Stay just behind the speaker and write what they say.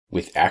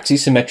With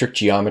axisymmetric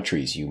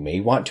geometries, you may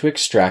want to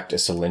extract a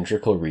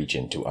cylindrical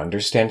region to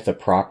understand the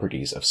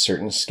properties of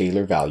certain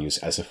scalar values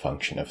as a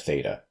function of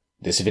theta.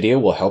 This video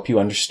will help you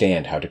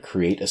understand how to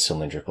create a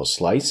cylindrical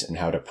slice and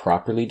how to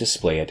properly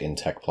display it in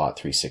Tecplot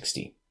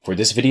 360. For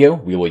this video,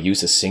 we will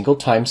use a single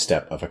time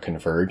step of a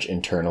converged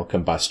internal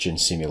combustion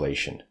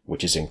simulation,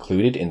 which is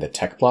included in the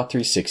Tecplot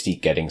 360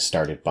 Getting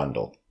Started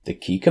bundle. The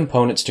key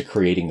components to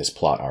creating this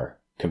plot are: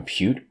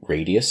 compute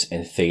radius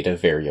and theta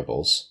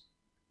variables,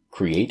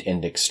 create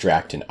and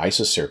extract an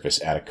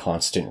isosurface at a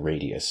constant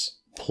radius,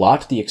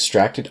 plot the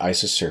extracted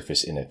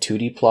isosurface in a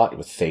 2D plot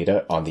with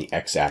theta on the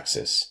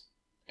x-axis,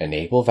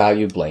 enable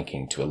value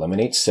blanking to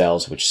eliminate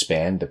cells which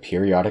span the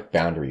periodic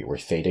boundary where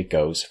theta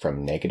goes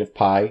from negative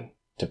pi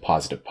to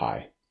positive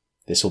pi.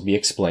 This will be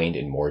explained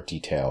in more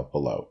detail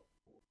below.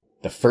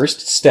 The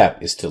first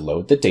step is to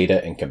load the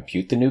data and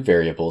compute the new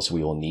variables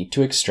we will need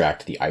to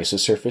extract the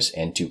isosurface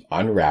and to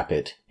unwrap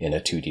it in a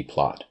 2D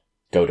plot.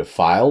 Go to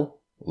File,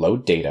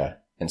 Load Data,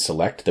 and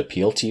select the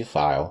PLT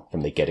file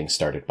from the Getting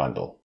Started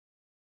bundle.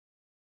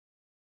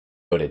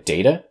 Go to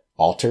Data,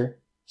 Alter,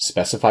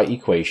 Specify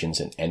Equations,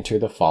 and enter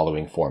the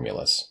following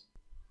formulas.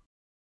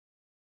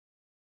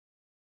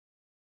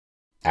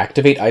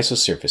 Activate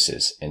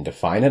isosurfaces and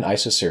define an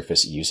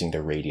isosurface using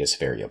the radius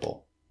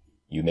variable.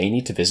 You may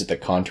need to visit the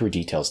Contour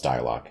Details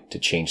dialog to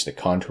change the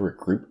contour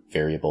group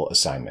variable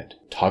assignment.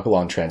 Toggle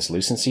on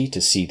translucency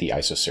to see the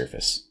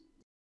isosurface.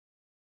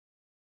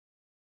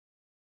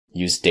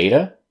 Use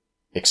Data,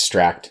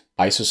 Extract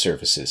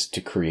isosurfaces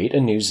to create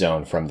a new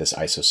zone from this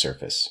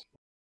isosurface.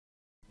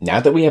 Now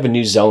that we have a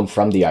new zone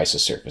from the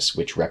isosurface,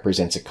 which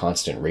represents a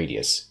constant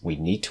radius, we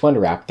need to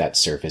unwrap that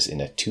surface in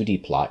a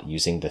 2D plot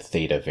using the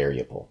theta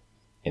variable.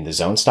 In the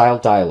Zone Style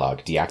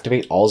dialog,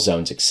 deactivate all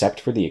zones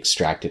except for the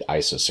extracted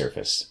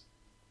isosurface.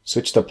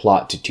 Switch the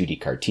plot to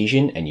 2D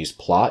Cartesian and use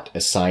Plot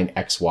Assign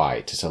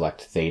XY to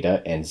select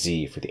theta and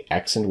z for the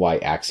x and y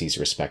axes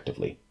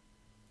respectively.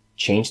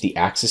 Change the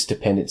axis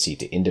dependency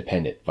to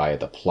independent via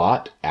the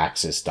Plot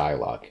Axis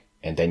dialog,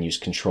 and then use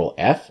Ctrl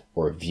F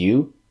or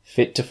View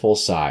Fit to Full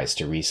Size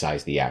to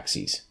resize the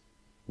axes.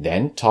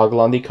 Then toggle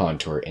on the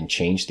contour and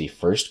change the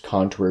first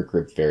contour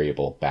group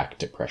variable back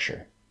to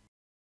pressure.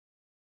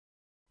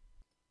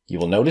 You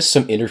will notice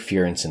some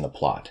interference in the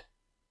plot.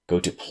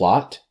 Go to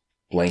Plot,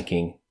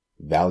 Blanking,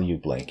 Value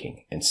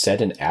Blanking, and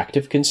set an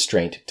active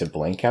constraint to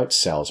blank out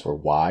cells where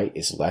y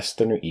is less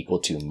than or equal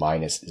to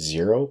minus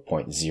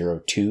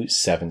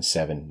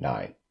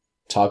 0.02779.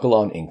 Toggle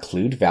on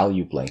Include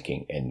Value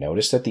Blanking and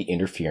notice that the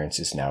interference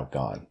is now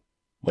gone.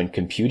 When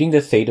computing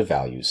the theta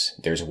values,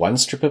 there's one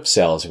strip of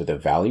cells where the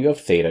value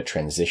of theta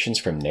transitions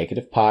from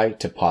negative pi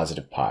to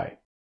positive pi.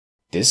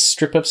 This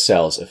strip of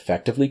cells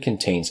effectively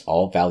contains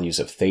all values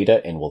of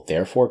theta and will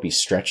therefore be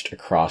stretched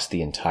across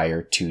the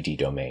entire 2D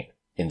domain.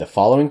 In the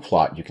following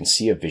plot, you can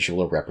see a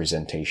visual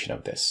representation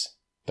of this.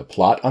 The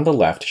plot on the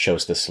left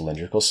shows the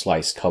cylindrical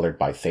slice colored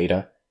by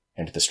theta,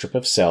 and the strip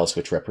of cells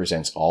which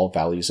represents all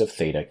values of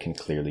theta can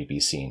clearly be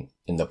seen.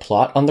 In the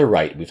plot on the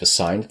right, we've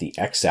assigned the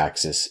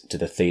x-axis to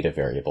the theta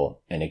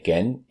variable, and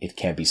again, it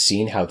can be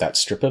seen how that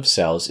strip of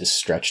cells is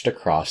stretched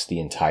across the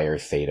entire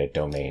theta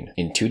domain.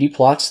 In 2D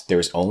plots, there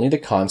is only the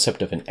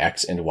concept of an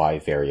x and y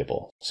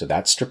variable, so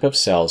that strip of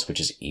cells which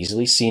is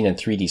easily seen in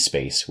 3D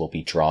space will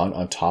be drawn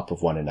on top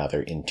of one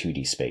another in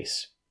 2D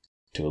space.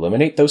 To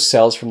eliminate those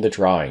cells from the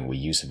drawing, we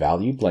use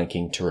value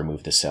blanking to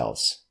remove the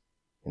cells.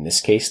 In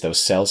this case,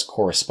 those cells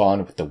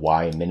correspond with the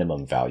y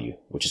minimum value,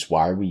 which is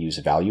why we use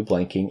value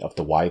blanking of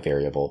the y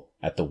variable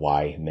at the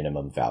y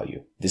minimum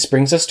value. This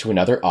brings us to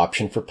another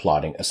option for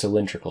plotting a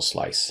cylindrical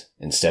slice.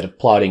 Instead of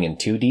plotting in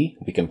 2D,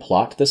 we can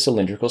plot the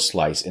cylindrical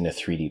slice in a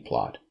 3D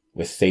plot,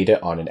 with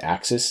theta on an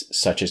axis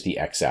such as the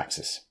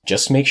x-axis.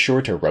 Just make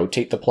sure to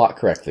rotate the plot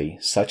correctly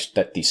such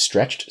that the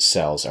stretched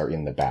cells are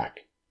in the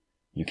back.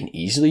 You can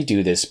easily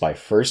do this by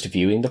first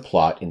viewing the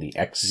plot in the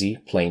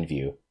XZ plane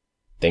view,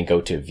 then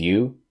go to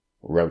View,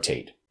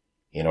 Rotate.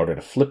 In order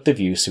to flip the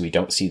view so we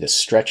don't see the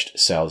stretched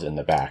cells in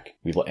the back,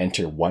 we will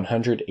enter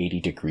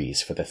 180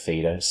 degrees for the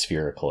theta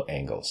spherical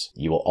angles.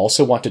 You will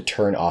also want to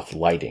turn off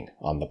lighting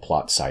on the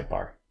plot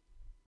sidebar.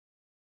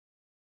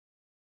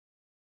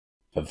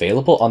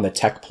 Available on the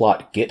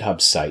Tecplot GitHub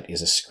site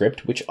is a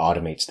script which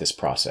automates this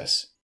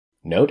process.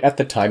 Note at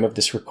the time of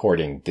this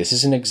recording, this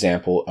is an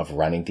example of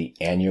running the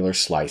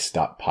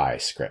annular_slice.py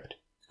script.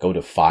 Go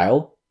to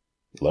File,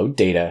 Load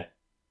Data,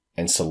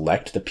 and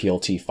select the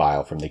PLT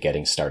file from the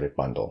Getting Started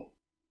bundle.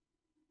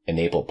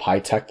 Enable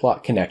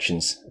PyTecplot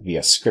connections via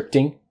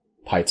scripting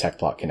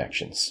PyTecplot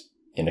connections.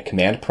 In a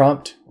command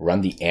prompt, run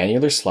the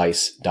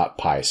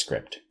annular_slice.py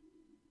script.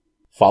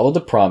 Follow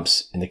the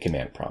prompts in the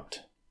command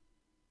prompt.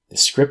 The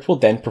script will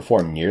then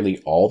perform nearly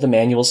all the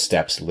manual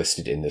steps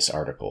listed in this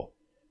article.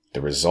 The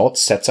result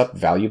sets up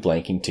value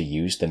blanking to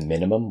use the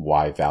minimum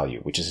y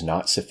value, which is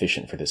not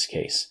sufficient for this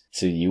case,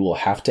 so you will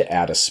have to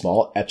add a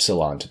small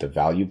epsilon to the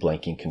value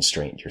blanking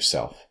constraint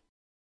yourself.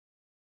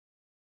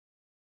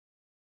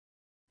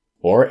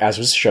 Or, as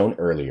was shown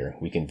earlier,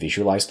 we can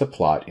visualize the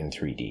plot in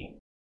 3D.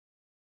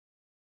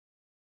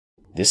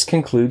 This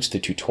concludes the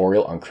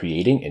tutorial on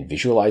creating and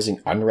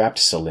visualizing unwrapped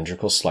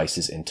cylindrical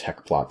slices in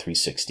Tecplot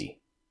 360.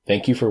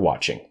 Thank you for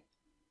watching.